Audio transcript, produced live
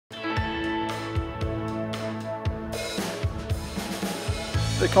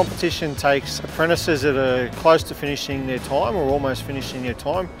The competition takes apprentices that are close to finishing their time or almost finishing their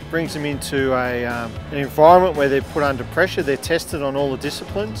time, brings them into an environment where they're put under pressure. They're tested on all the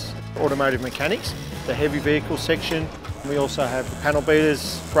disciplines, automotive mechanics, the heavy vehicle section. We also have the panel beaters,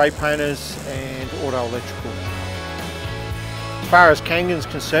 spray painters and auto electrical. As far as Kangan's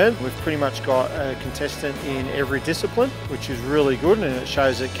concerned, we've pretty much got a contestant in every discipline, which is really good, and it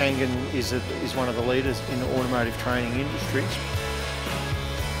shows that Kangan is one of the leaders in the automotive training industry.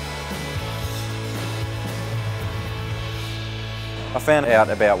 I found out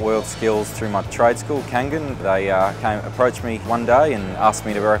about World Skills through my trade school, Kangan. They approached me one day and asked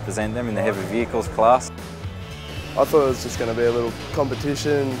me to represent them in the heavy vehicles class. I thought it was just going to be a little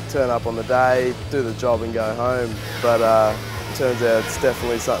competition, turn up on the day, do the job and go home, but it turns out it's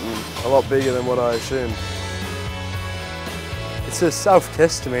definitely something a lot bigger than what I assumed. It's a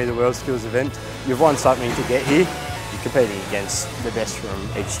self-test to me, the World Skills event. You've won something to get here. You're competing against the best from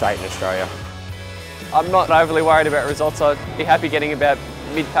each state in Australia. I'm not overly worried about results. I'd be happy getting about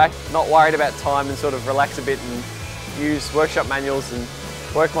mid-pack, not worried about time, and sort of relax a bit and use workshop manuals and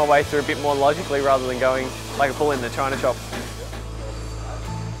work my way through a bit more logically rather than going like a bull in the china shop.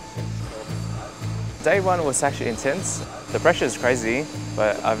 Day one was actually intense. The pressure is crazy,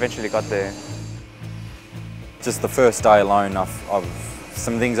 but I eventually got there. Just the first day alone, I've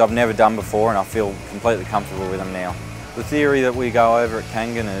some things I've never done before, and I feel completely comfortable with them now. The theory that we go over at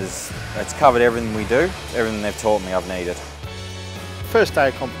Kangan it's covered everything we do, everything they've taught me I've needed. First day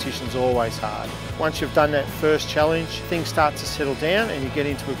of competition is always hard. Once you've done that first challenge, things start to settle down and you get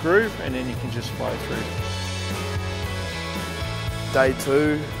into a groove, and then you can just flow through. Day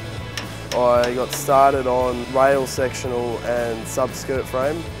 2, I got started on rail sectional and sub-skirt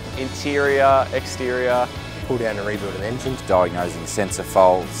frame. Interior, exterior, Pull down and rebuild an engine. Diagnosing sensor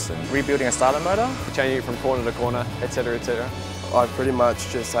faults and Rebuilding a starter motor. changing it from corner to corner, etc, etc. I pretty much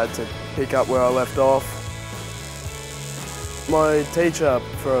just had to pick up where I left off. My teacher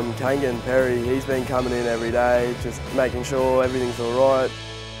from Kangan, Perry, he's been coming in every day, just making sure everything's all right.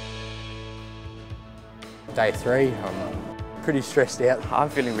 Day 3, I'm pretty stressed out. I'm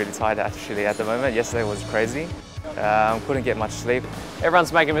feeling really tired actually at the moment. Yesterday was crazy. Couldn't get much sleep.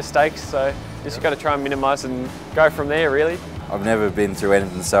 Everyone's making mistakes, so just got to try and minimise and go from there, really. I've never been through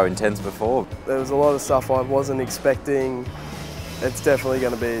anything so intense before. There was a lot of stuff I wasn't expecting. It's definitely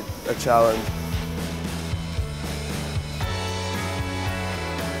going to be a challenge.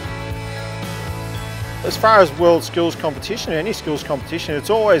 As far as world skills competition, any skills competition, it's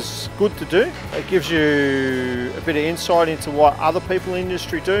always good to do. It gives you a bit of insight into what other people in the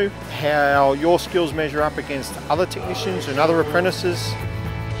industry do, how your skills measure up against other technicians and other apprentices.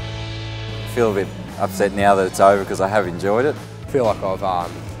 I feel a bit upset now that it's over because I have enjoyed it. I feel like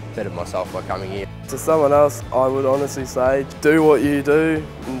I've bettered myself by coming here. To someone else, I would honestly say, do what you do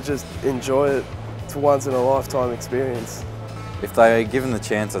and just enjoy it. It's a once in a lifetime experience. If they're given the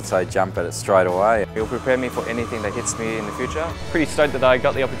chance, I'd say jump at it straight away. It'll prepare me for anything that hits me in the future. Pretty stoked that I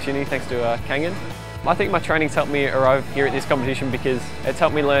got the opportunity thanks to Kangan. I think my training's helped me arrive here at this competition because it's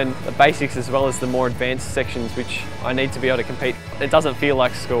helped me learn the basics as well as the more advanced sections which I need to be able to compete. It doesn't feel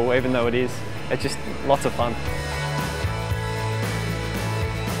like school, even though it is. It's just lots of fun.